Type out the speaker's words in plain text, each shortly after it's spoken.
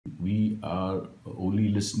are only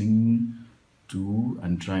listening to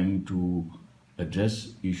and trying to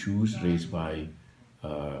address issues raised by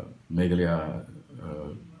Meghalaya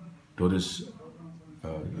tourists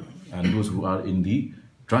and those who are in the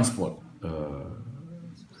transport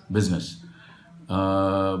business.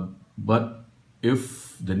 But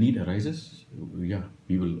if the need arises, yeah,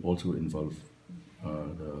 we will also involve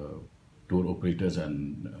the tour operators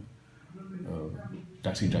and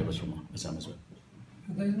taxi drivers from Assam as well.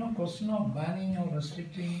 There is no question of banning or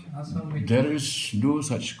restricting Assam vehicles. There is no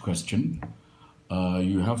such question.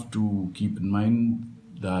 You have to keep in mind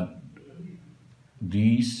that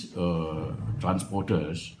these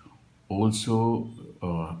transporters also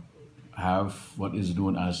have what is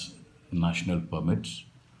known as national permits,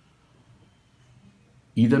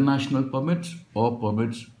 either national permits or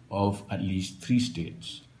permits of at least 3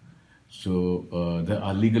 states. So there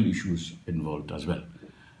are legal issues involved as well.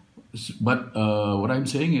 But what I'm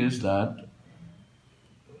saying is that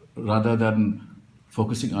rather than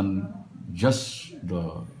focusing on just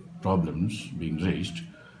the problems being raised,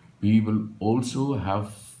 we will also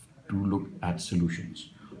have to look at solutions.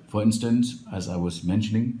 For instance, as I was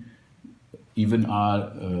mentioning, even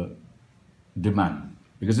our demand,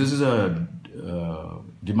 because this is a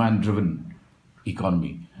demand-driven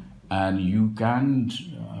economy, and you can't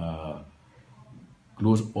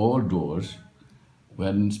close all doors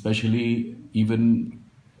when especially even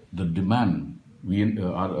the demand,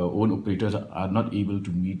 our own operators are not able to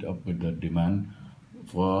meet up with the demand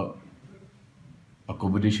for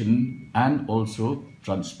accommodation and also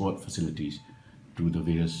transport facilities to the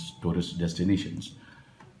various tourist destinations.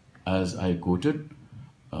 As I quoted,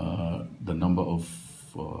 the number of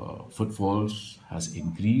footfalls has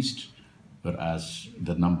increased, whereas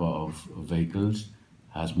the number of vehicles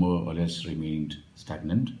has more or less remained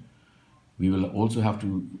stagnant. We will also have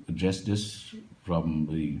to address this from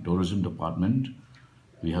the tourism department.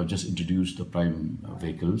 We have just introduced the prime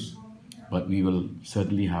vehicles, but we will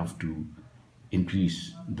certainly have to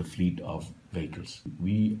increase the fleet of vehicles.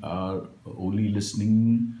 We are only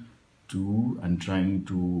listening to and trying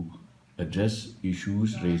to address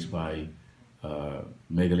issues raised by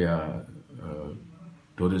Meghalaya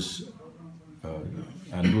tourists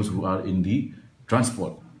and those who are in the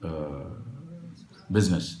transport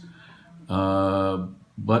business.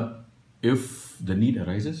 But if the need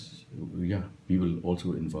arises, yeah, we will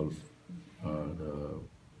also involve the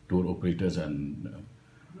tour operators and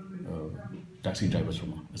taxi drivers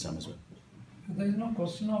from Assam as well. There is no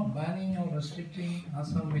question of banning or restricting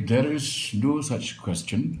Assam vehicles. There is no such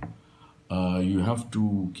question. You have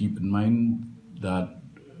to keep in mind that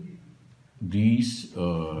these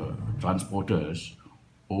transporters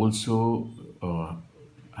also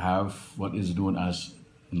have what is known as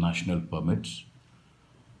national permits,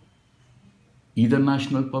 either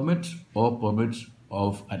national permits or permits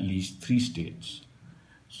of at least 3 states.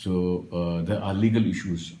 So there are legal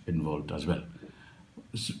issues involved as well.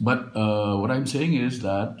 But what I'm saying is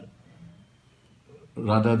that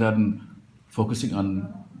rather than focusing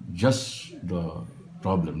on just the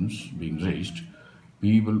problems being raised,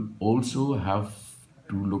 we will also have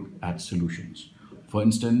to look at solutions. For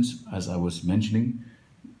instance, as I was mentioning,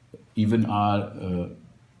 even our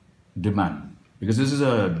demand, because this is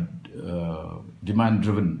a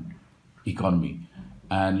demand-driven economy,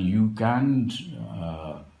 and you can't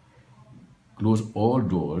close all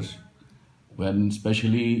doors when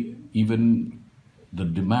especially even the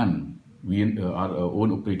demand, our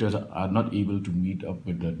own operators are not able to meet up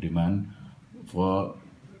with the demand for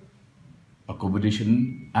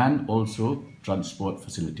accommodation and also transport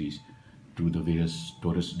facilities to the various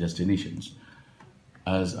tourist destinations.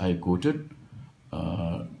 As I quoted,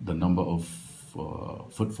 the number of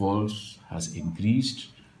footfalls has increased,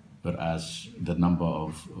 whereas the number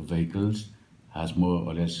of vehicles has more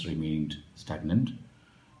or less remained stagnant.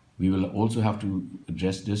 We will also have to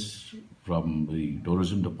address this from the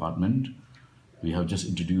tourism department. We have just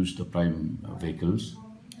introduced the prime vehicles,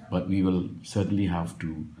 but we will certainly have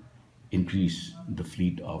to increase the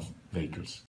fleet of vehicles.